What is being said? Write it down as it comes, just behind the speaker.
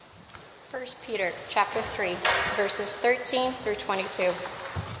1 Peter chapter 3, verses 13 through 22.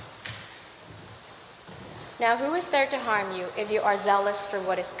 Now who is there to harm you if you are zealous for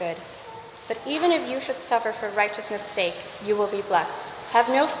what is good? But even if you should suffer for righteousness' sake, you will be blessed. Have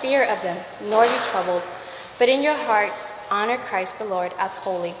no fear of them, nor be troubled, but in your hearts honor Christ the Lord as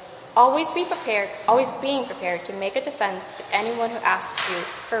holy. Always being prepared to make a defense to anyone who asks you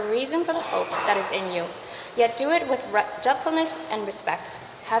for a reason for the hope that is in you. Yet do it with gentleness and respect,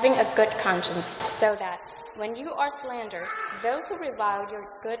 having a good conscience, so that when you are slandered, those who revile your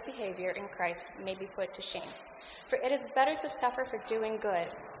good behavior in Christ may be put to shame. For it is better to suffer for doing good,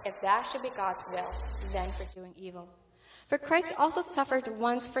 if that should be God's will, than for doing evil. For Christ also suffered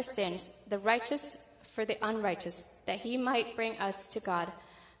once for sins, the righteous for the unrighteous, that he might bring us to God,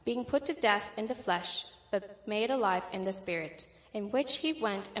 being put to death in the flesh, but made alive in the Spirit, in which he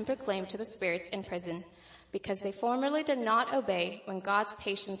went and proclaimed to the spirits in prison, because they formerly did not obey when God's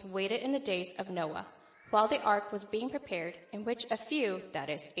patience waited in the days of Noah, while the ark was being prepared, in which a few, that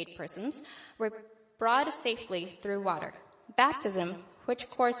is, 8 persons, were brought safely through water. Baptism, which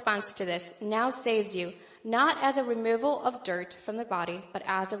corresponds to this, now saves you, not as a removal of dirt from the body, but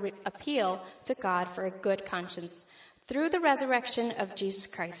as an appeal to God for a good conscience, through the resurrection of Jesus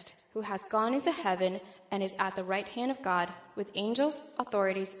Christ, who has gone into heaven and is at the right hand of God, with angels,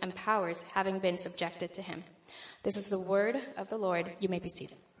 authorities, and powers having been subjected to him. This is the word of the Lord. You may be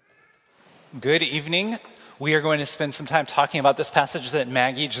seated. Good evening. We are going to spend some time talking about this passage that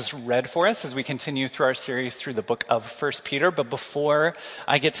Maggie just read for us as we continue through our series through the book of 1 Peter. But before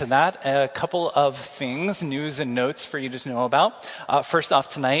I get to that, a couple of things, news and notes for you to know about. First off,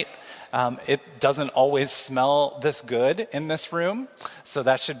 tonight, it doesn't always smell this good in this room, so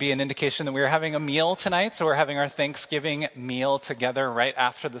that should be an indication that we're having a meal tonight. So we're having our Thanksgiving meal together right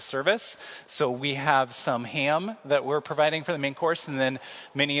after the service. So we have some ham that we're providing for the main course, and then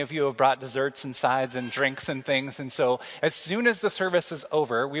many of you have brought desserts and sides and drinks and things. And so as soon as the service is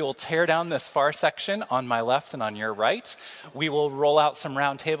over, we will tear down this far section on my left and on your right. We will roll out some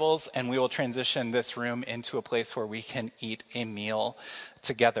round tables, and we will transition this room into a place where we can eat a meal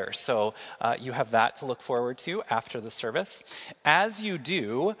together. So you have that to look forward to after the service. As you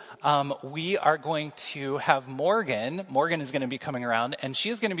do, we are going to have Morgan. Morgan is going to be coming around, and she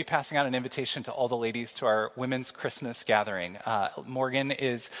is going to be passing out an invitation to all the ladies to our Women's Christmas Gathering. Morgan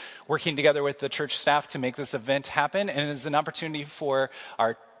is working together with the church staff to make this event happen, and it is an opportunity for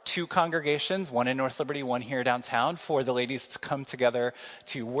our 2 congregations, one in North Liberty, one here downtown, for the ladies to come together,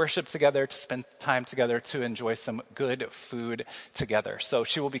 to worship together, to spend time together, to enjoy some good food together. So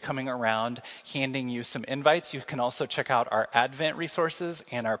she will be coming around handing you some invites. You can also check out our Advent resources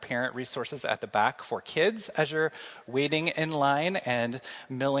and our parent resources at the back for kids as you're waiting in line and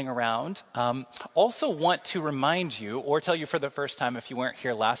milling around. Also want to remind you, or tell you for the first time if you weren't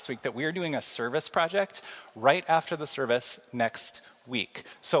here last week, that we are doing a service project right after the service next week.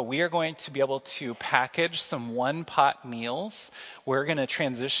 So we are going to be able to package some one-pot meals. We're going to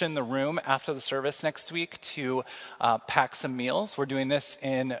transition the room after the service next week to pack some meals. We're doing this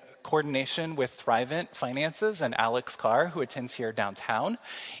in coordination with Thrivent Finances and Alex Carr, who attends here downtown.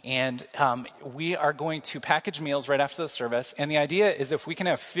 And we are going to package meals right after the service. And the idea is if we can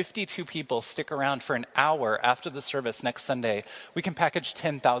have 52 people stick around for an hour after the service next Sunday, we can package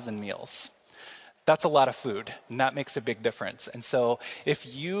 10,000 meals. That's a lot of food, and that makes a big difference. And so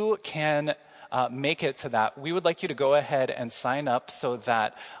if you can make it to that, we would like you to go ahead and sign up so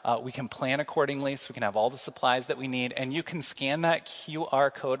that we can plan accordingly, so we can have all the supplies that we need. And you can scan that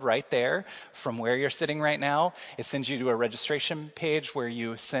QR code right there from where you're sitting right now. It sends you to a registration page where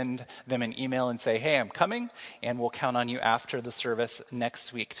you send them an email and say, hey, I'm coming, and we'll count on you after the service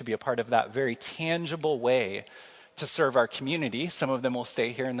next week to be a part of that very tangible way to serve our community. Some of them will stay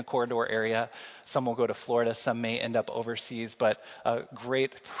here in the corridor area. Some will go to Florida. Some may end up overseas, but a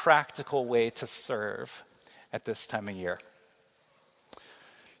great practical way to serve at this time of year.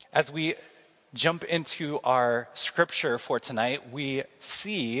 As we jump into our scripture for tonight, we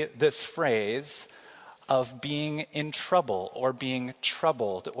see this phrase of being in trouble or being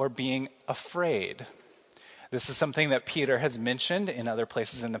troubled or being afraid. This is something that Peter has mentioned in other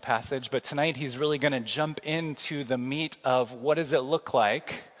places in the passage, but tonight he's really going to jump into the meat of what does it look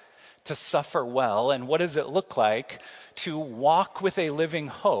like to suffer well, and what does it look like to walk with a living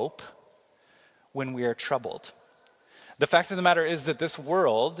hope when we are troubled. The fact of the matter is that this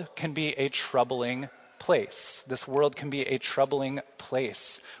world can be a troubling place. This world can be a troubling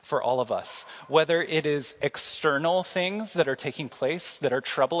place for all of us. Whether it is external things that are taking place that are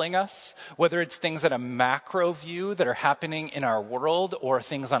troubling us, whether it's things at a macro view that are happening in our world, or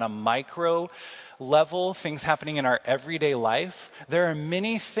things on a micro level, things happening in our everyday life, there are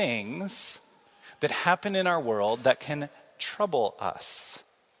many things that happen in our world that can trouble us.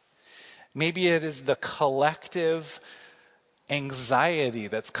 Maybe it is the collective anxiety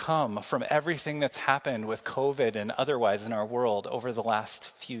that's come from everything that's happened with COVID and otherwise in our world over the last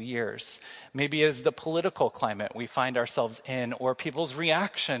few years. Maybe it is the political climate we find ourselves in, or people's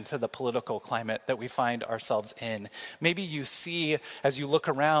reaction to the political climate that we find ourselves in. Maybe you see, as you look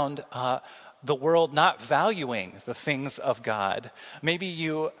around, the world not valuing the things of God. Maybe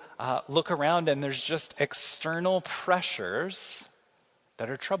you look around and there's just external pressures that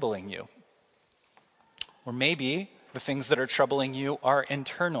are troubling you. Or maybe the things that are troubling you are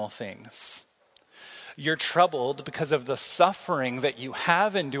internal things. You're troubled because of the suffering that you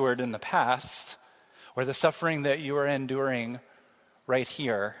have endured in the past, or the suffering that you are enduring right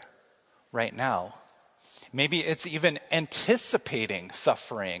here, right now. Maybe it's even anticipating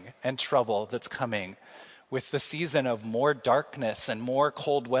suffering and trouble that's coming with the season of more darkness and more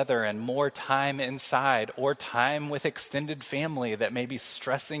cold weather and more time inside, or time with extended family that may be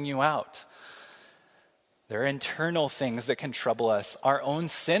stressing you out. There are internal things that can trouble us. Our own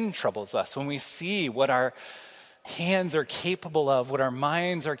sin troubles us. When we see what our hands are capable of, what our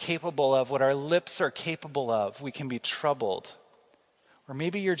minds are capable of, what our lips are capable of, we can be troubled. Or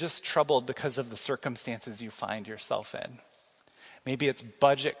maybe you're just troubled because of the circumstances you find yourself in. Maybe it's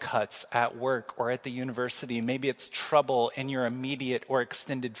budget cuts at work or at the university. Maybe it's trouble in your immediate or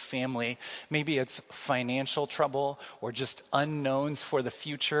extended family. Maybe it's financial trouble or just unknowns for the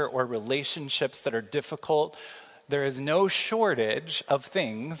future or relationships that are difficult. There is no shortage of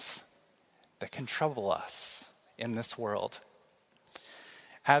things that can trouble us in this world.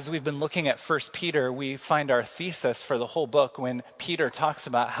 As we've been looking at 1 Peter, we find our thesis for the whole book when Peter talks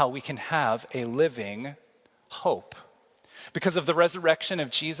about how we can have a living hope. Because of the resurrection of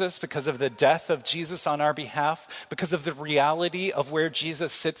Jesus, because of the death of Jesus on our behalf, because of the reality of where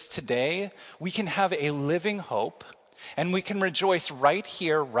Jesus sits today, we can have a living hope, and we can rejoice right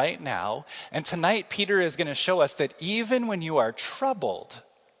here, right now. And tonight, Peter is going to show us that even when you are troubled,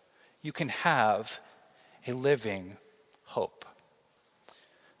 you can have a living hope.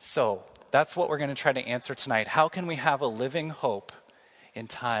 So that's what we're going to try to answer tonight. How can we have a living hope in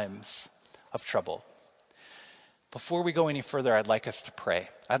times of trouble? Before we go any further, I'd like us to pray.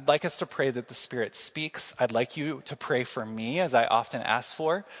 I'd like us to pray that the Spirit speaks. I'd like you to pray for me, as I often ask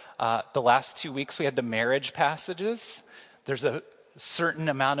for. The last 2 weeks, we had the marriage passages. There's a certain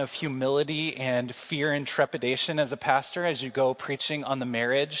amount of humility and fear and trepidation as a pastor as you go preaching on the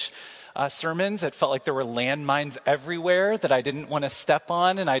marriage sermons. It felt like there were landmines everywhere that I didn't want to step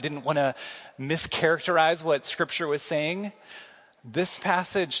on, and I didn't want to mischaracterize what Scripture was saying. This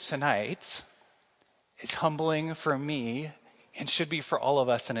passage tonight is humbling for me and should be for all of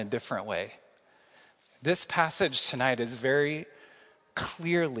us in a different way. This passage tonight is very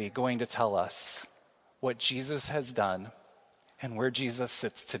clearly going to tell us what Jesus has done and where Jesus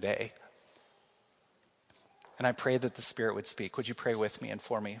sits today. And I pray that the Spirit would speak. Would you pray with me and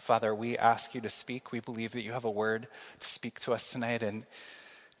for me? Father, we ask you to speak. We believe that you have a word to speak to us tonight, and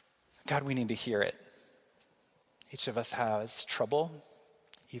God, we need to hear it. Each of us has trouble.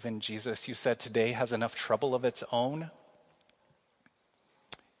 Even Jesus, you said today, has enough trouble of its own.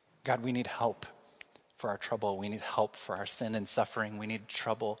 God, we need help for our trouble. We need help for our sin and suffering. We need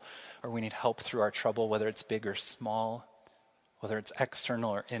trouble, or we need help through our trouble, whether it's big or small, whether it's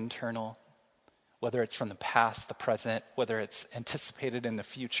external or internal, whether it's from the past, the present, whether it's anticipated in the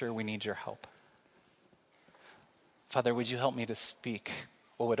future. We need your help. Father, would you help me to speak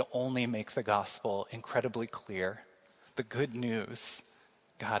what would only make the gospel incredibly clear, the good news.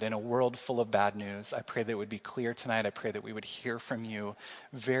 God, in a world full of bad news, I pray that it would be clear tonight. I pray that we would hear from you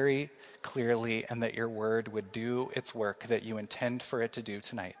very clearly, and that your word would do its work that you intend for it to do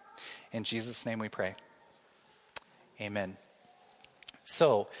tonight. In Jesus' name we pray. Amen.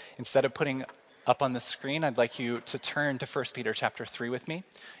 So, instead of putting up on the screen, I'd like you to turn to 1 Peter chapter 3 with me,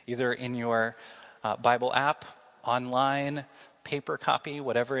 either in your Bible app, online, paper copy,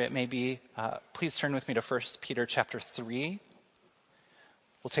 whatever it may be. Please turn with me to 1 Peter chapter 3.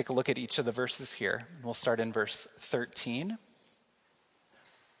 We'll take a look at each of the verses here. We'll start in verse 13.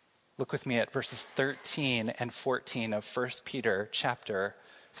 Look with me at verses 13 and 14 of 1 Peter chapter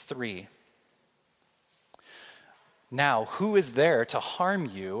 3. Now, who is there to harm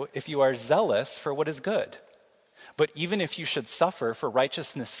you if you are zealous for what is good? But even if you should suffer for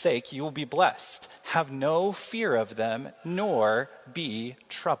righteousness' sake, you will be blessed. Have no fear of them, nor be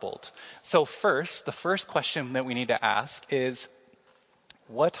troubled. So first, the first question that we need to ask is,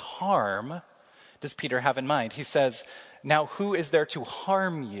 what harm does Peter have in mind? He says, now who is there to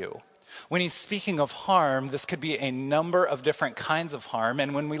harm you? When he's speaking of harm, this could be a number of different kinds of harm.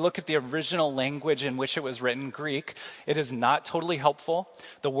 And when we look at the original language in which it was written, Greek, it is not totally helpful.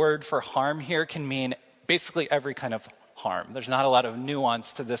 The word for harm here can mean basically every kind of harm. There's not a lot of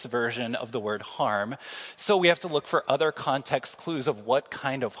nuance to this version of the word harm. So we have to look for other context clues of what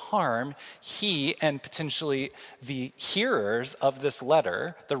kind of harm he and potentially the hearers of this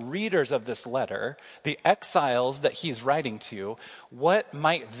letter, the readers of this letter, the exiles that he's writing to, what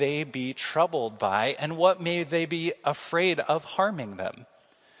might they be troubled by and what may they be afraid of harming them?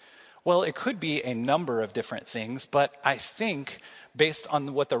 Well, it could be a number of different things, but I think based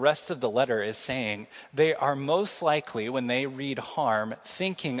on what the rest of the letter is saying, they are most likely, when they read harm,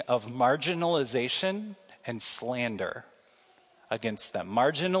 thinking of marginalization and slander against them.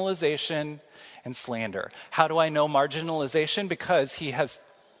 Marginalization and slander. How do I know marginalization? Because he has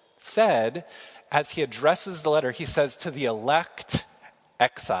said, as he addresses the letter, he says to the elect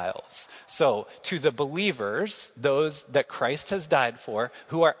exiles. So to the believers, those that Christ has died for,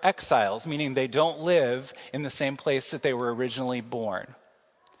 who are exiles, meaning they don't live in the same place that they were originally born.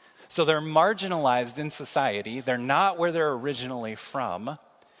 So they're marginalized in society. They're not where they're originally from.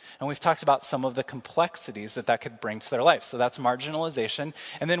 And we've talked about some of the complexities that that could bring to their life. So that's marginalization.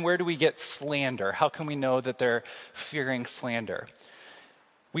 And then where do we get slander? How can we know that they're fearing slander?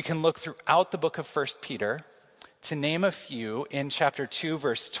 We can look throughout the book of 1 Peter to name a few. In chapter 2,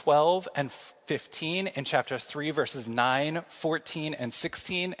 verse 12 and 15, in chapter 3, verses 9, 14, and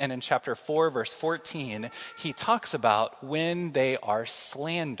 16, and in chapter 4, verse 14, he talks about when they are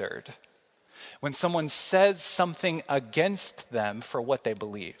slandered. When someone says something against them for what they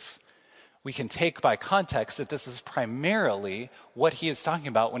believe. We can take by context that this is primarily what he is talking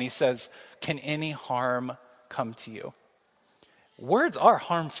about when he says, can any harm come to you? Words are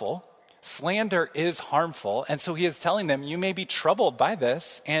harmful. Slander is harmful, and so he is telling them, you may be troubled by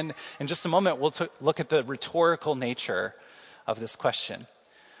this, and in just a moment we'll look at the rhetorical nature of this question.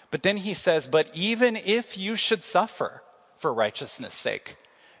 But then he says, but even if you should suffer for righteousness' sake,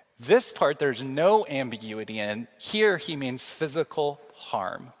 this part there's no ambiguity in. Here he means physical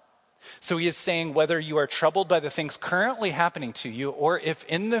harm. So he is saying whether you are troubled by the things currently happening to you, or if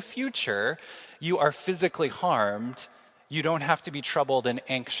in the future you are physically harmed, you don't have to be troubled and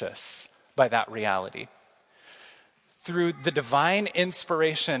anxious by that reality. Through the divine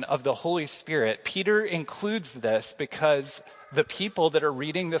inspiration of the Holy Spirit, Peter includes this because the people that are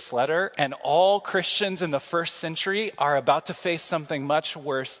reading this letter and all Christians in the first century are about to face something much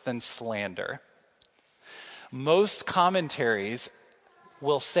worse than slander. Most commentaries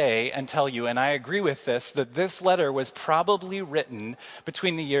will say and tell you, and I agree with this, that this letter was probably written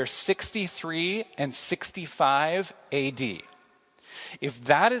between the year 63 and 65 AD. If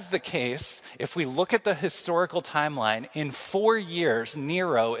that is the case, if we look at the historical timeline, in 4 years,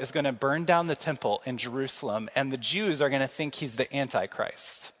 Nero is going to burn down the temple in Jerusalem, and the Jews are going to think he's the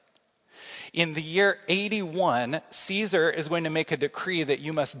Antichrist. In the year 81, Caesar is going to make a decree that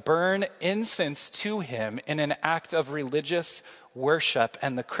you must burn incense to him in an act of religious worship,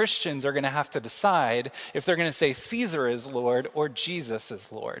 and the Christians are going to have to decide if they're going to say Caesar is Lord or Jesus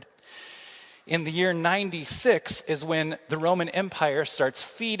is Lord. In the year 96 is when the Roman Empire starts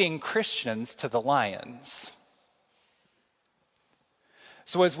feeding Christians to the lions.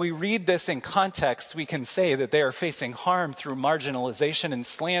 So as we read this in context, we can say that they are facing harm through marginalization and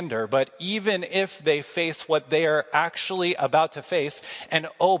slander, but even if they face what they are actually about to face, and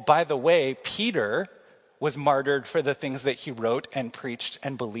oh, by the way, Peter was martyred for the things that he wrote and preached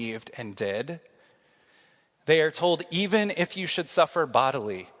and believed and did, they are told, even if you should suffer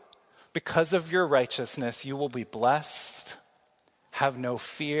bodily, because of your righteousness, you will be blessed, have no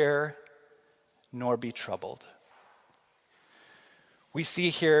fear, nor be troubled. We see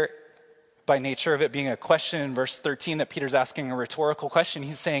here, by nature of it being a question in verse 13, that Peter's asking a rhetorical question.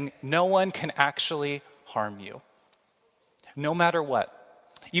 He's saying, no one can actually harm you, no matter what.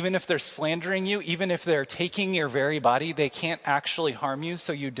 Even if they're slandering you, even if they're taking your very body, they can't actually harm you,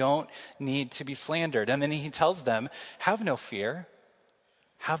 so you don't need to be slandered. And then he tells them, have no fear,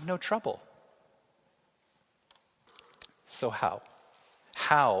 have no trouble. So how?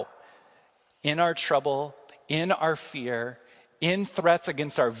 How, in our trouble, in our fear, in threats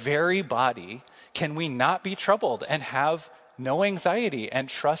against our very body, can we not be troubled and have no anxiety and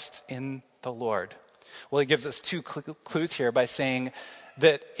trust in the Lord? Well, he gives us two clues here by saying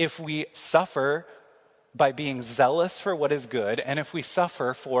that if we suffer by being zealous for what is good, and if we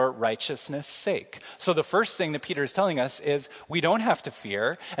suffer for righteousness' sake. So the first thing that Peter is telling us is we don't have to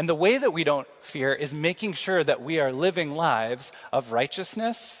fear, and the way that we don't fear is making sure that we are living lives of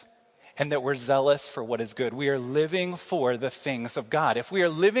righteousness and that we're zealous for what is good. We are living for the things of God. If we are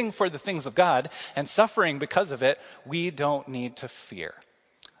living for the things of God and suffering because of it, we don't need to fear.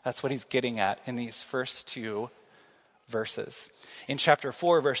 That's what he's getting at in these first two verses. In chapter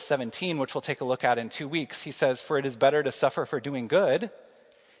 4, verse 17, which we'll take a look at in 2 weeks, he says, "For it is better to suffer for doing good,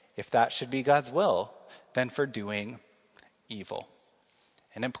 if that should be God's will, than for doing evil."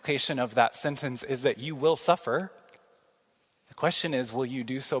 An implication of that sentence is that you will suffer. The question is, will you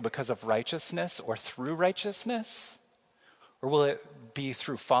do so because of righteousness or through righteousness? Or will it be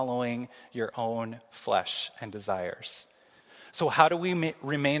through following your own flesh and desires? So how do we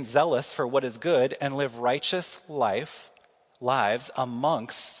remain zealous for what is good and live righteous lives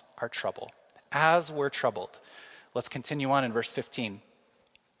amongst our trouble, as we're troubled? Let's continue on in verse 15.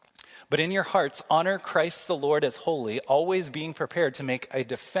 "But in your hearts, honor Christ the Lord as holy, always being prepared to make a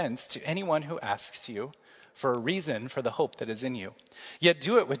defense to anyone who asks you for a reason for the hope that is in you. Yet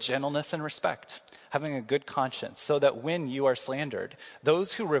do it with gentleness and respect, having a good conscience, so that when you are slandered,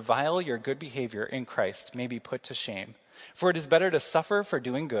 those who revile your good behavior in Christ may be put to shame. For it is better to suffer for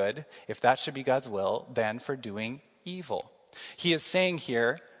doing good, if that should be God's will, than for doing evil." He is saying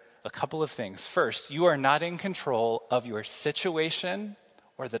here a couple of things. First, you are not in control of your situation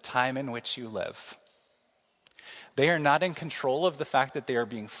or the time in which you live. They are not in control of the fact that they are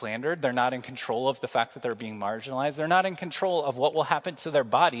being slandered. They're not in control of the fact that they're being marginalized. They're not in control of what will happen to their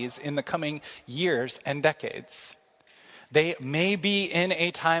bodies in the coming years and decades. They may be in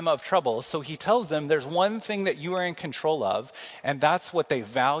a time of trouble. So he tells them there's one thing that you are in control of, and that's what they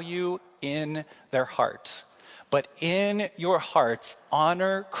value in their heart. But in your hearts,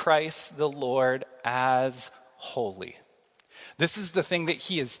 honor Christ the Lord as holy. This is the thing that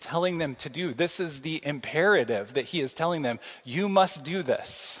he is telling them to do. This is the imperative that he is telling them. You must do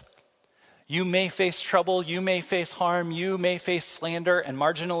this. You may face trouble, you may face harm, you may face slander and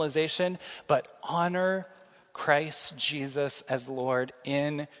marginalization, but honor Christ Jesus as Lord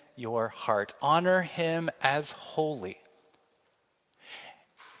in your heart. Honor him as holy.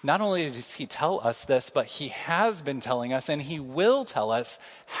 Not only does he tell us this, but he has been telling us and he will tell us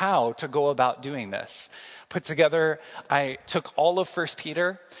how to go about doing this. I took all of 1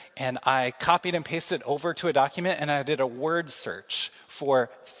 Peter and I copied and pasted over to a document and I did a word search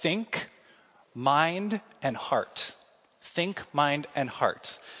for think, mind, and heart. Think, mind, and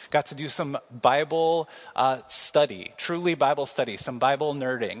heart. Got to do some Bible study, truly Bible study, some Bible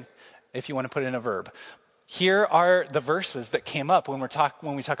nerding, if you want to put in a verb. Here are the verses that came up when we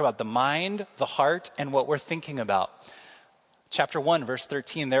talk about the mind, the heart, and what we're thinking about. Chapter 1, verse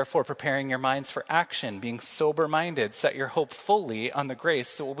 13, "Therefore, preparing your minds for action, being sober-minded, set your hope fully on the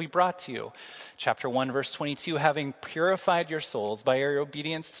grace that will be brought to you." Chapter 1, verse 22, "Having purified your souls by your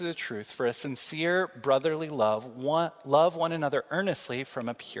obedience to the truth for a sincere brotherly love, love one another earnestly from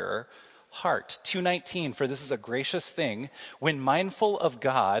a pure heart." 2:19, "For this is a gracious thing. When mindful of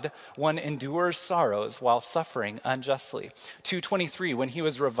God, one endures sorrows while suffering unjustly." 2:23, "When he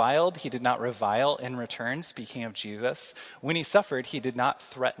was reviled, he did not revile in return," speaking of Jesus. "When he suffered, he did not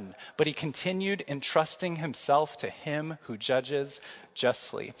threaten, but he continued entrusting himself to him who judges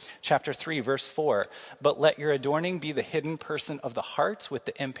justly." Chapter 3, verse 4, "But let your adorning be the hidden person of the heart with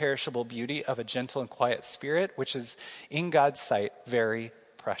the imperishable beauty of a gentle and quiet spirit, which is in God's sight very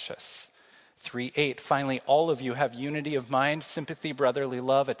precious." 3:8, "Finally, all of you have unity of mind, sympathy, brotherly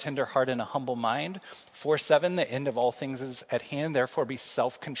love, a tender heart, and a humble mind." 4:7, "The end of all things is at hand. Therefore, be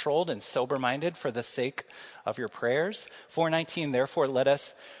self-controlled and sober-minded for the sake of your prayers." 4:19, "Therefore,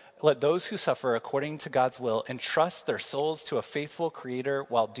 let those who suffer according to God's will entrust their souls to a faithful Creator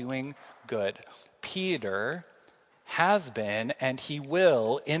while doing good." Peter has been and he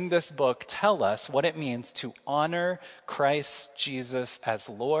will in this book tell us what it means to honor Christ Jesus as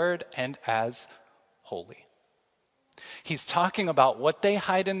Lord and as holy. He's talking about what they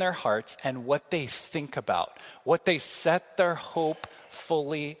hide in their hearts and what they think about, what they set their hope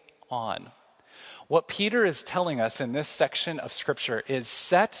fully on. What Peter is telling us in this section of scripture is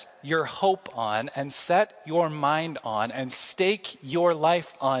set your hope on and set your mind on and stake your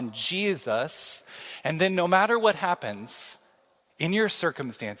life on Jesus. And then no matter what happens in your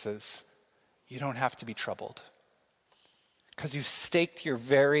circumstances, you don't have to be troubled because you've staked your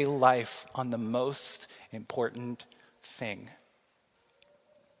very life on the most important thing.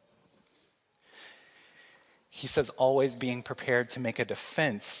 He says, always being prepared to make a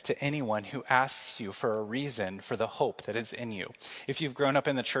defense to anyone who asks you for a reason for the hope that is in you. If you've grown up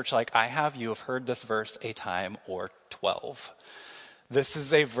in the church like I have, you have heard this verse a time or 12. This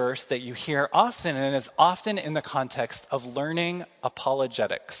is a verse that you hear often, and is often in the context of learning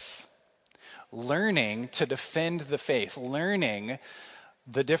apologetics. Learning to defend the faith, learning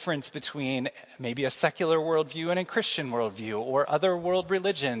the difference between maybe a secular worldview and a Christian worldview or other world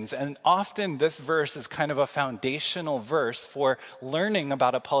religions. And often this verse is kind of a foundational verse for learning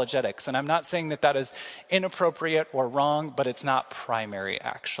about apologetics. And I'm not saying that that is inappropriate or wrong, but it's not primary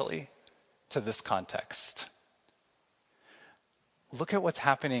actually to this context. Look at what's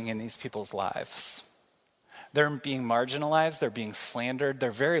happening in these people's lives. They're being marginalized, they're being slandered,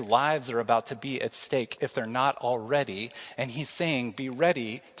 their very lives are about to be at stake if they're not already. And he's saying, be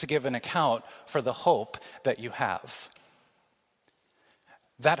ready to give an account for the hope that you have.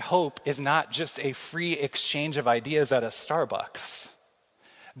 That hope is not just a free exchange of ideas at a Starbucks.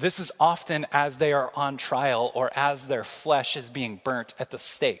 This is often as they are on trial or as their flesh is being burnt at the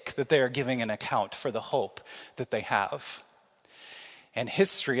stake, that they are giving an account for the hope that they have. And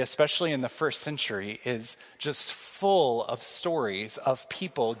history, especially in the first century, is just full of stories of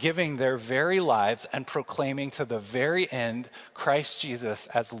people giving their very lives and proclaiming to the very end Christ Jesus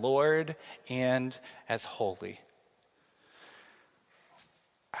as Lord and as holy.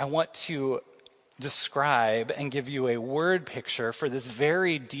 I want to describe and give you a word picture for this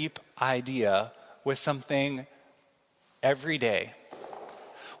very deep idea with something everyday.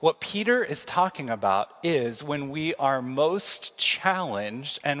 What Peter is talking about is when we are most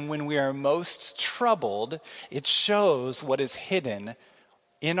challenged and when we are most troubled, it shows what is hidden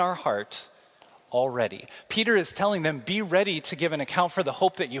in our heart already. Peter is telling them, be ready to give an account for the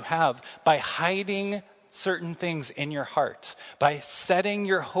hope that you have by hiding certain things in your heart, by setting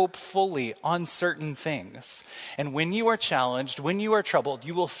your hope fully on certain things. And when you are challenged, when you are troubled,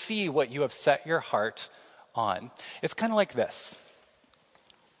 you will see what you have set your heart on. It's kind of like this.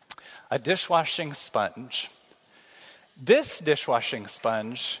 A dishwashing sponge. This dishwashing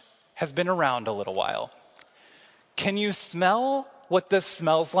sponge has been around a little while. Can you smell what this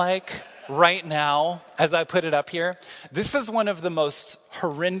smells like right now as I put it up here? This is one of the most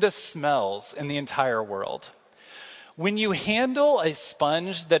horrendous smells in the entire world. When you handle a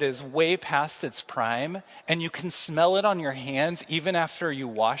sponge that is way past its prime and you can smell it on your hands even after you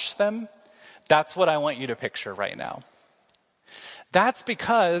wash them, that's what I want you to picture right now. That's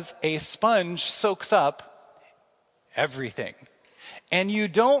because a sponge soaks up everything. And you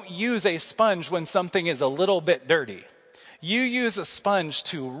don't use a sponge when something is a little bit dirty. You use a sponge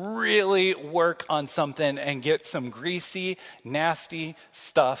to really work on something and get some greasy, nasty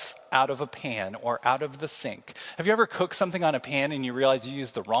stuff out of a pan or out of the sink. Have you ever cooked something on a pan and you realize you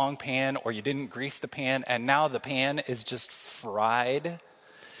used the wrong pan or you didn't grease the pan and now the pan is just fried?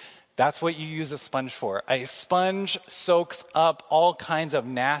 That's what you use a sponge for. A sponge soaks up all kinds of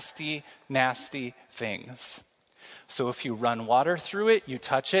nasty, nasty things. So if you run water through it, you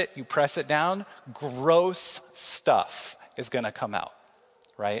touch it, you press it down, gross stuff is going to come out,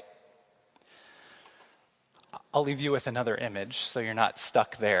 right? I'll leave you with another image so you're not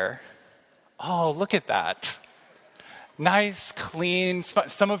stuck there. Oh, look at that. Nice, clean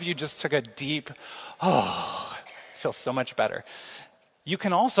sponge. Some of you just took a deep, feels so much better. You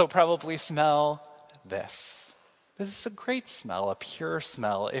can also probably smell this. This is a great smell, a pure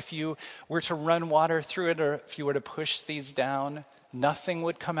smell. If you were to run water through it or if you were to push these down, nothing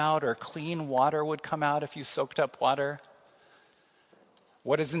would come out or clean water would come out if you soaked up water.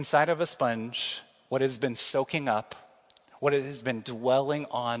 What is inside of a sponge, what has been soaking up, what it has been dwelling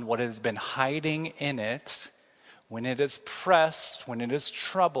on, what has been hiding in it, when it is pressed, when it is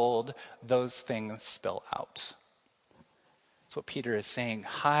troubled, those things spill out. That's what Peter is saying.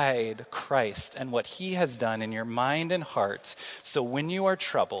 Hide Christ and what he has done in your mind and heart. So when you are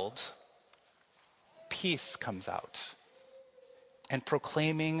troubled, peace comes out. And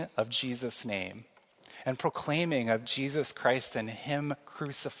proclaiming of Jesus' name. And proclaiming of Jesus Christ and him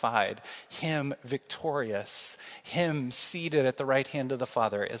crucified, him victorious, him seated at the right hand of the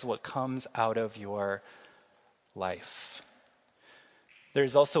Father is what comes out of your life.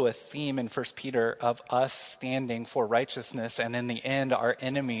 There's also a theme in 1 Peter of us standing for righteousness and in the end our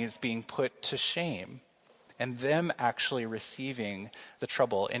enemies being put to shame and them actually receiving the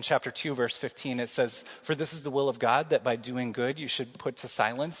trouble. In chapter 2, verse 15, it says, "For this is the will of God, that by doing good you should put to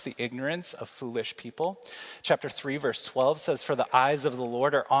silence the ignorance of foolish people." Chapter 3, verse 12 says, "For the eyes of the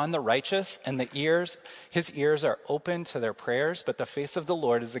Lord are on the righteous, and his ears are open to their prayers, but the face of the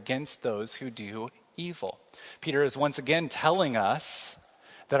Lord is against those who do evil." Peter is once again telling us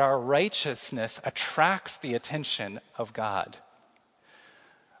that our righteousness attracts the attention of God.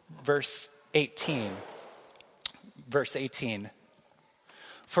 Verse 18.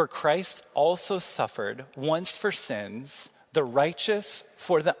 For Christ also suffered once for sins, the righteous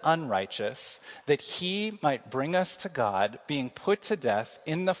for the unrighteous, that he might bring us to God, being put to death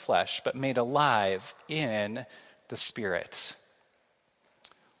in the flesh, but made alive in the Spirit.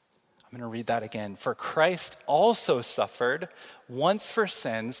 I'm going to read that again. For Christ also suffered once for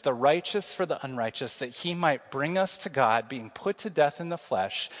sins, the righteous for the unrighteous, that he might bring us to God, being put to death in the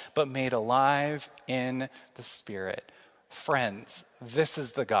flesh, but made alive in the Spirit. Friends, this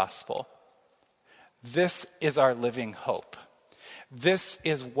is the gospel. This is our living hope. This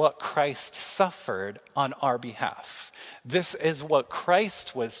is what Christ suffered on our behalf. This is what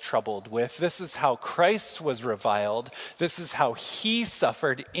Christ was troubled with. This is how Christ was reviled. This is how he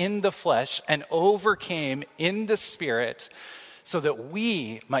suffered in the flesh and overcame in the Spirit so that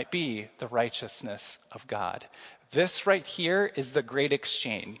we might be the righteousness of God. This right here is the great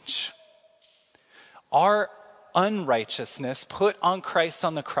exchange. Our unrighteousness put on Christ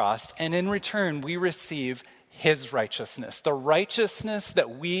on the cross, and in return we receive his righteousness, the righteousness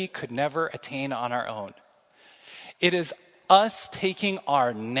that we could never attain on our own. It is us taking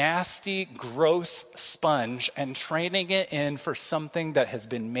our nasty, gross sponge and training it in for something that has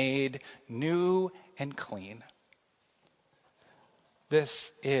been made new and clean.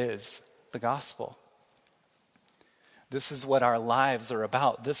 This is the gospel. This is what our lives are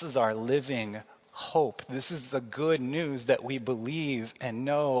about. This is our living hope. This is the good news that we believe and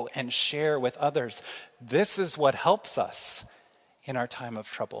know and share with others. This is what helps us in our time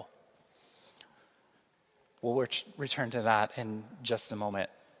of trouble. We'll return to that in just a moment.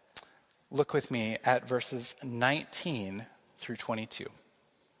 Look with me at verses 19 through 22.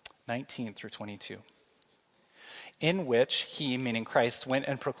 19 through 22. In which he, meaning Christ, went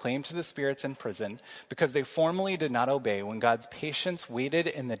and proclaimed to the spirits in prison, because they formerly did not obey when God's patience waited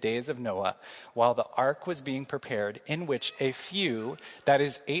in the days of Noah, while the ark was being prepared, in which a few, that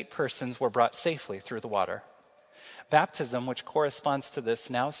is 8 persons, were brought safely through the water. Baptism, which corresponds to this,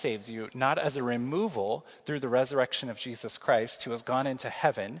 now saves you, not as a removal through the resurrection of Jesus Christ, who has gone into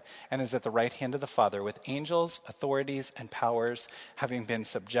heaven and is at the right hand of the Father, with angels, authorities, and powers having been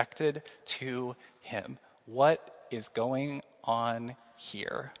subjected to him. What is going on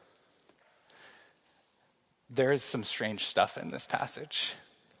here? There is some strange stuff in this passage.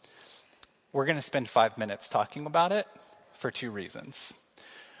 We're going to spend 5 minutes talking about it for 2 reasons.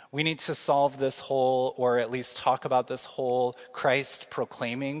 We need to solve this whole, or at least talk about this whole Christ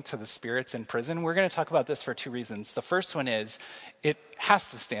proclaiming to the spirits in prison. We're going to talk about this for 2 reasons. The first one is it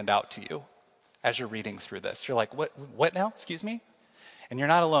has to stand out to you as you're reading through this. You're like, what now? Excuse me? And you're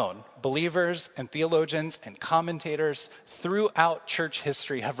not alone. Believers and theologians and commentators throughout church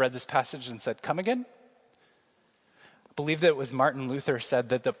history have read this passage and said, come again? I believe that it was Martin Luther said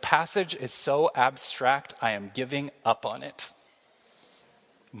that the passage is so abstract, I am giving up on it.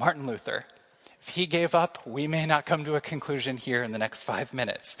 Martin Luther. If he gave up, we may not come to a conclusion here in the next 5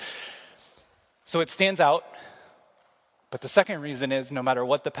 minutes. So it stands out. But the second reason is no matter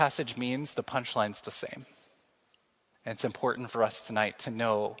what the passage means, the punchline's the same. And it's important for us tonight to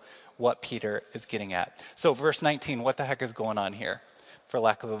know what Peter is getting at. So verse 19, what the heck is going on here? For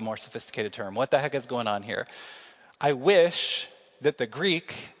lack of a more sophisticated term, what the heck is going on here? I wish that the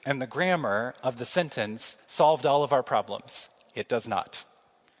Greek and the grammar of the sentence solved all of our problems. It does not.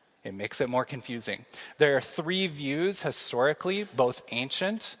 It makes it more confusing. There are 3 views historically, both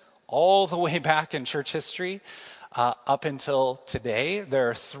ancient, all the way back in church history, up until today. There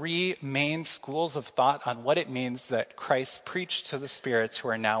are 3 main schools of thought on what it means that Christ preached to the spirits who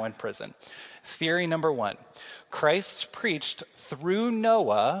are now in prison. Theory number 1, Christ preached through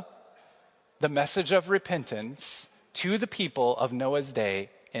Noah the message of repentance to the people of Noah's day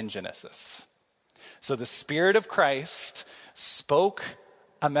in Genesis. So the Spirit of Christ spoke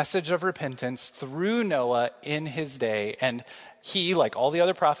a message of repentance through Noah in his day, and he, like all the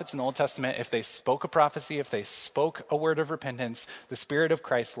other prophets in the Old Testament, if they spoke a prophecy, if they spoke a word of repentance, the Spirit of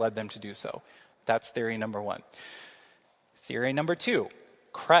Christ led them to do so. That's theory number 1. Theory number 2,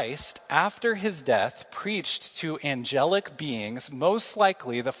 Christ, after his death, preached to angelic beings, most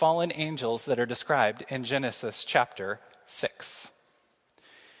likely the fallen angels that are described in Genesis chapter 6.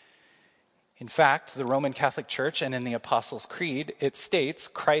 In fact, the Roman Catholic Church and in the Apostles' Creed, it states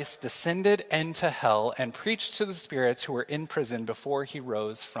Christ descended into hell and preached to the spirits who were in prison before he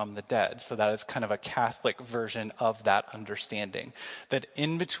rose from the dead. So that is kind of a Catholic version of that understanding. That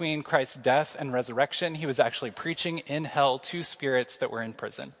in between Christ's death and resurrection, he was actually preaching in hell to spirits that were in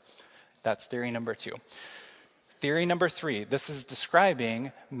prison. That's theory number 2. Theory number 3, this is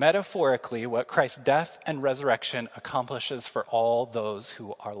describing metaphorically what Christ's death and resurrection accomplishes for all those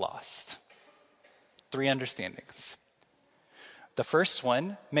who are lost. 3 understandings. The first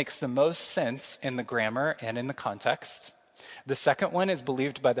one makes the most sense in the grammar and in the context. The second one is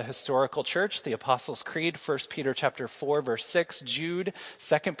believed by the historical church, the Apostles' Creed, 1 Peter chapter 4, verse 6, Jude,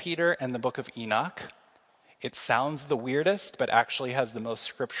 2 Peter, and the book of Enoch. It sounds the weirdest, but actually has the most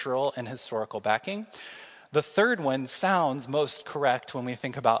scriptural and historical backing. The third one sounds most correct when we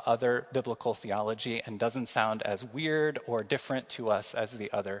think about other biblical theology and doesn't sound as weird or different to us as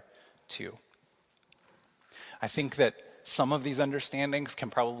the other 2. I think that some of these understandings can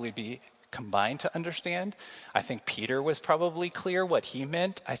probably be combined to understand. I think Peter was probably clear what he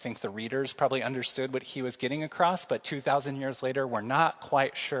meant. I think the readers probably understood what he was getting across, but 2,000 years later, we're not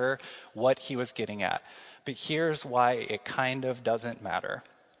quite sure what he was getting at. But here's why it kind of doesn't matter.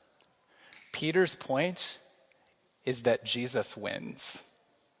 Peter's point is that Jesus wins.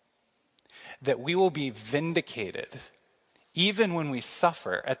 That we will be vindicated. Even when we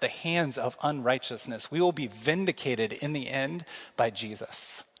suffer at the hands of unrighteousness, we will be vindicated in the end by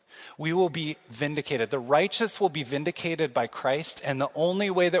Jesus. We will be vindicated. The righteous will be vindicated by Christ, and the only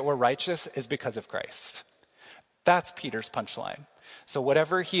way that we're righteous is because of Christ. That's Peter's punchline. So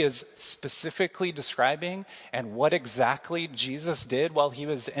whatever he is specifically describing and what exactly Jesus did while he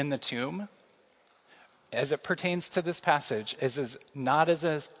was in the tomb, as it pertains to this passage, is not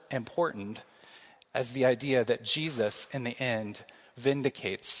as important as the idea that Jesus, in the end,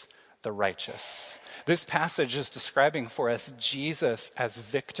 vindicates the righteous. This passage is describing for us Jesus as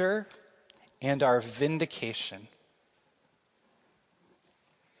victor and our vindication.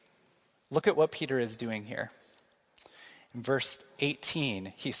 Look at what Peter is doing here. In verse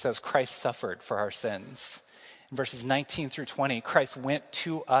 18, he says, Christ suffered for our sins. In verses 19 through 20, Christ went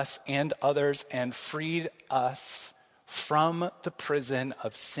to us and others and freed us from the prison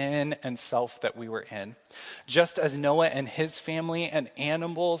of sin and self that we were in. Just as Noah and his family and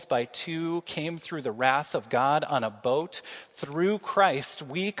animals by 2 came through the wrath of God on a boat, through Christ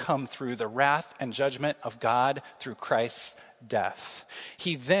we come through the wrath and judgment of God through Christ's death.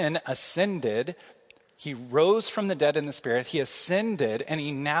 He then ascended. He rose from the dead in the Spirit. He ascended, and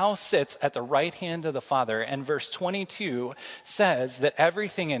he now sits at the right hand of the Father. And verse 22 says that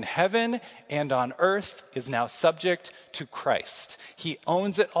everything in heaven and on earth is now subject to Christ. He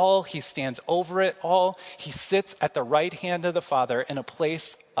owns it all. He stands over it all. He sits at the right hand of the Father in a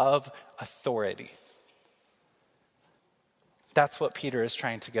place of authority. That's what Peter is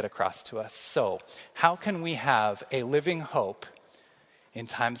trying to get across to us. So, how can we have a living hope in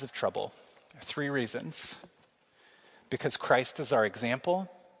times of trouble? 3 reasons. Because Christ is our example,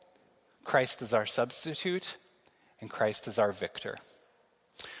 Christ is our substitute, and Christ is our victor.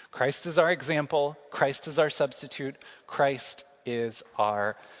 Christ is our example, Christ is our substitute, Christ is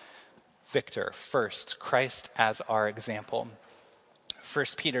our victor. First, Christ as our example. 1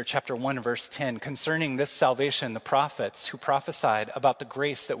 Peter chapter 1, verse 10, concerning this salvation, the prophets who prophesied about the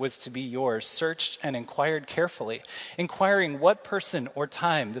grace that was to be yours searched and inquired carefully, inquiring what person or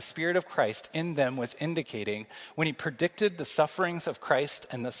time the Spirit of Christ in them was indicating when he predicted the sufferings of Christ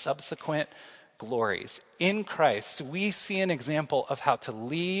and the subsequent glories. In Christ, we see an example of how to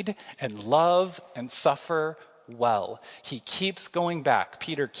lead and love and suffer well. He keeps going back.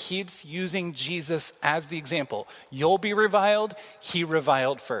 Peter keeps using Jesus as the example. You'll be reviled. He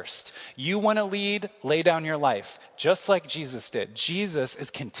reviled first. You want to lead, lay down your life, just like Jesus did. Jesus is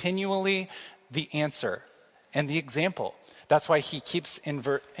continually the answer and the example. That's why he keeps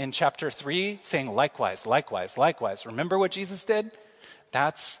in chapter 3 saying likewise, likewise, likewise. Remember what Jesus did?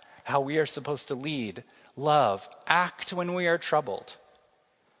 That's how we are supposed to lead, love, act when we are troubled.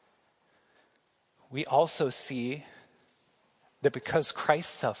 We also see that because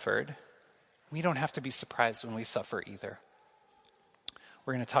Christ suffered, we don't have to be surprised when we suffer either.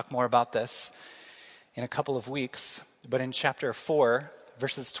 We're going to talk more about this in a couple of weeks, but in chapter 4,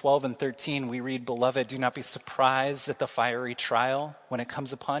 verses 12 and 13, we read, Beloved, do not be surprised at the fiery trial when it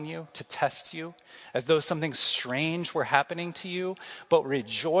comes upon you to test you, as though something strange were happening to you, but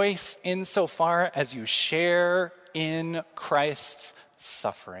rejoice insofar as you share in Christ's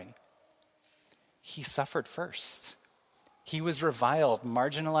suffering. He suffered first. He was reviled,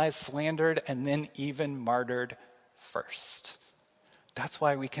 marginalized, slandered, and then even martyred first. That's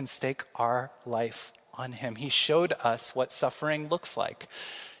why we can stake our life on him. He showed us what suffering looks like.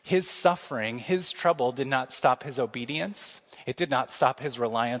 His suffering, his trouble did not stop his obedience. It did not stop his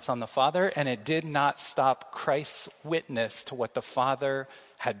reliance on the Father, and it did not stop Christ's witness to what the Father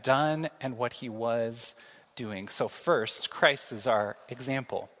had done and what he was doing. So first, Christ is our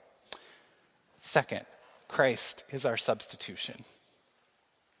example. Second, Christ is our substitution.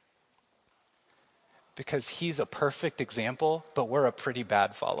 Because he's a perfect example, but we're a pretty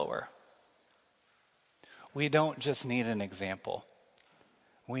bad follower. We don't just need an example.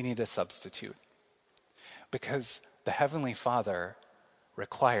 We need a substitute. Because the Heavenly Father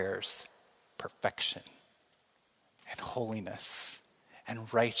requires perfection and holiness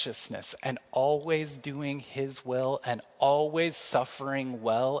and righteousness and always doing his will and always suffering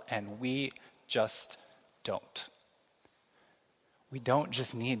well, and we just don't. We don't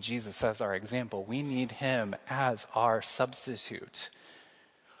just need Jesus as our example. We need him as our substitute.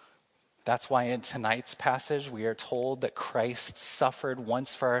 That's why in tonight's passage we are told that Christ suffered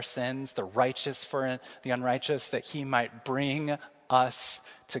once for our sins, the righteous for the unrighteous, that he might bring us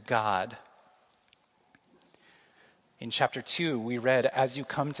to God. In chapter 2, we read, "As you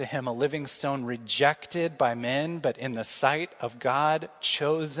come to him, a living stone rejected by men, but in the sight of God,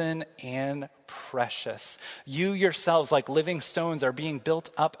 chosen and precious. You yourselves, like living stones, are being built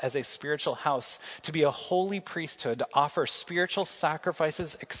up as a spiritual house to be a holy priesthood, to offer spiritual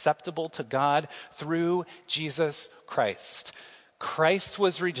sacrifices acceptable to God through Jesus Christ." Christ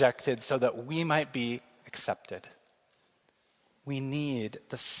was rejected so that we might be accepted. We need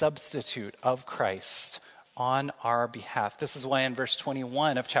the substitute of Christ on our behalf. This is why in verse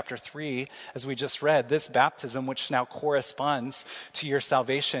 21 of chapter 3, as we just read, this baptism, which now corresponds to your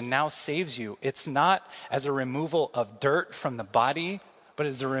salvation, now saves you. It's not as a removal of dirt from the body, but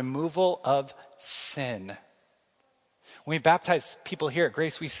as a removal of sin. When we baptize people here at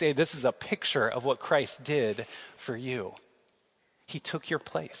Grace, we say this is a picture of what Christ did for you. He took your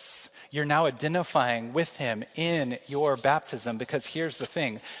place. You're now identifying with him in your baptism, because here's the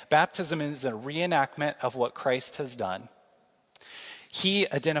thing. Baptism is a reenactment of what Christ has done. He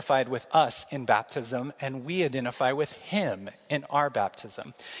identified with us in baptism, and we identify with him in our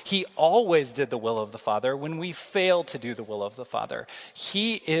baptism. He always did the will of the Father when we failed to do the will of the Father.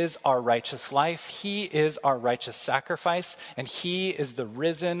 He is our righteous life. He is our righteous sacrifice, and he is the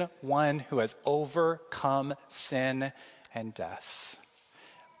risen one who has overcome sin and death.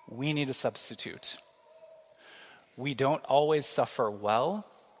 We need a substitute. We don't always suffer well.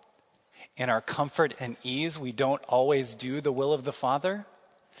 In our comfort and ease, we don't always do the will of the Father.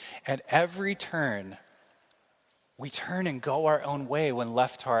 At every turn, we turn and go our own way when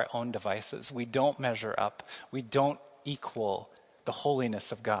left to our own devices. We don't measure up. We don't equal the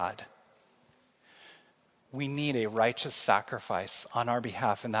holiness of God. We need a righteous sacrifice on our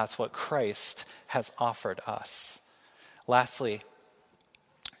behalf, and that's what Christ has offered us. Lastly,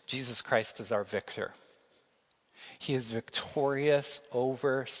 Jesus Christ is our victor. He is victorious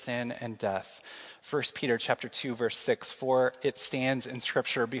over sin and death. 1 Peter chapter 2, verse 6, "For it stands in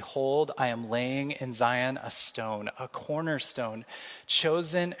Scripture, Behold, I am laying in Zion a stone, a cornerstone,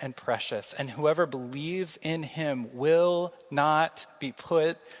 chosen and precious, and whoever believes in him will not be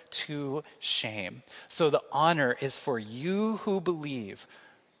put to shame." So the honor is for you who believe.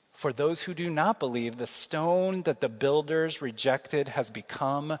 For those who do not believe, the stone that the builders rejected has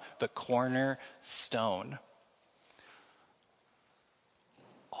become the cornerstone.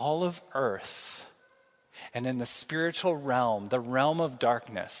 All of earth and in the spiritual realm, the realm of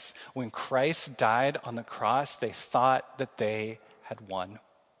darkness, when Christ died on the cross, they thought that they had won.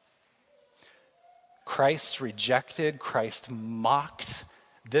 Christ rejected, Christ mocked.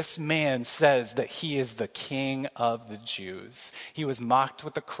 This man says that he is the King of the Jews. He was mocked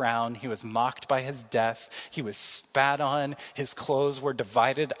with a crown. He was mocked by his death. He was spat on. His clothes were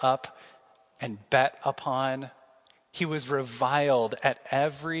divided up and bet upon. He was reviled at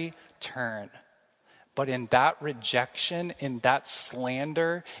every turn. But in that rejection, in that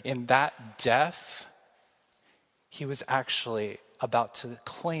slander, in that death, he was actually about to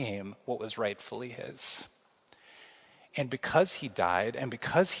claim what was rightfully his. And because he died, and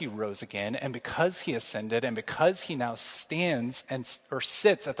because he rose again, and because he ascended, and because he now stands or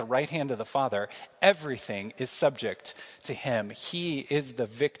sits at the right hand of the Father, everything is subject to him. He is the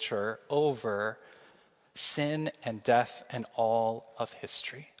victor over sin and death and all of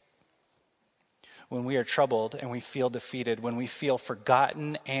history. When we are troubled and we feel defeated, when we feel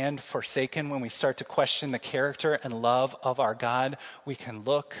forgotten and forsaken, when we start to question the character and love of our God, we can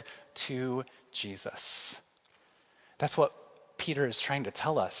look to Jesus. That's what Peter is trying to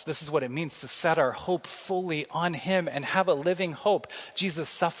tell us. This is what it means to set our hope fully on him and have a living hope. Jesus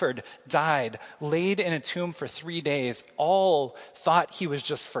suffered, died, laid in a tomb for 3 days. All thought he was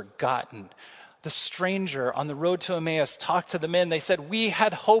just forgotten. The stranger on the road to Emmaus talked to the men. They said, "We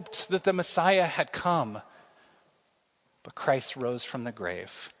had hoped that the Messiah had come." But Christ rose from the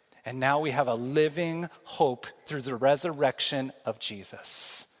grave. And now we have a living hope through the resurrection of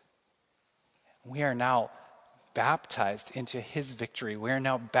Jesus. We are now baptized into his victory. We are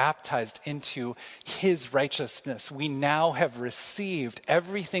now baptized into his righteousness. We now have received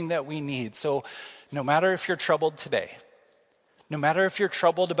everything that we need. So no matter if you're troubled today, no matter if you're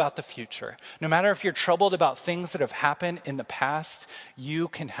troubled about the future, no matter if you're troubled about things that have happened in the past, you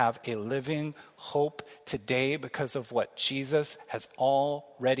can have a living hope today because of what Jesus has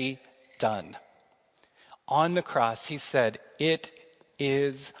already done. On the cross, he said, "It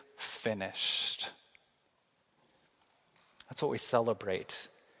is finished." That's what we celebrate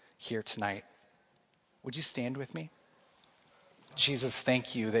here tonight. Would you stand with me? Jesus,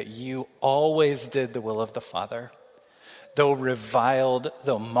 thank you that you always did the will of the Father. Though reviled,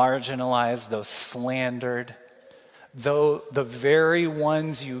 though marginalized, though slandered, though the very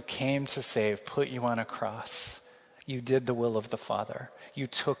ones you came to save put you on a cross, you did the will of the Father. You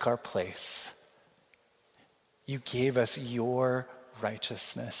took our place. You gave us your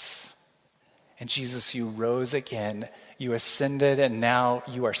righteousness. And Jesus, you rose again, you ascended, and now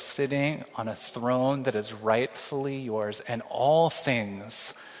you are sitting on a throne that is rightfully yours, and all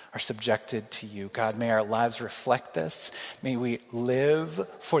things are subjected to you. God, may our lives reflect this. May we live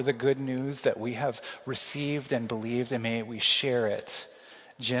for the good news that we have received and believed, and may we share it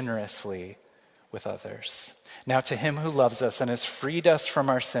generously with others. Now to him who loves us and has freed us from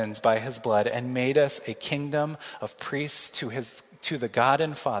our sins by his blood and made us a kingdom of priests to the God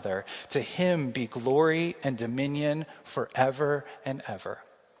and Father, to him be glory and dominion forever and ever.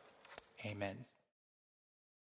 Amen.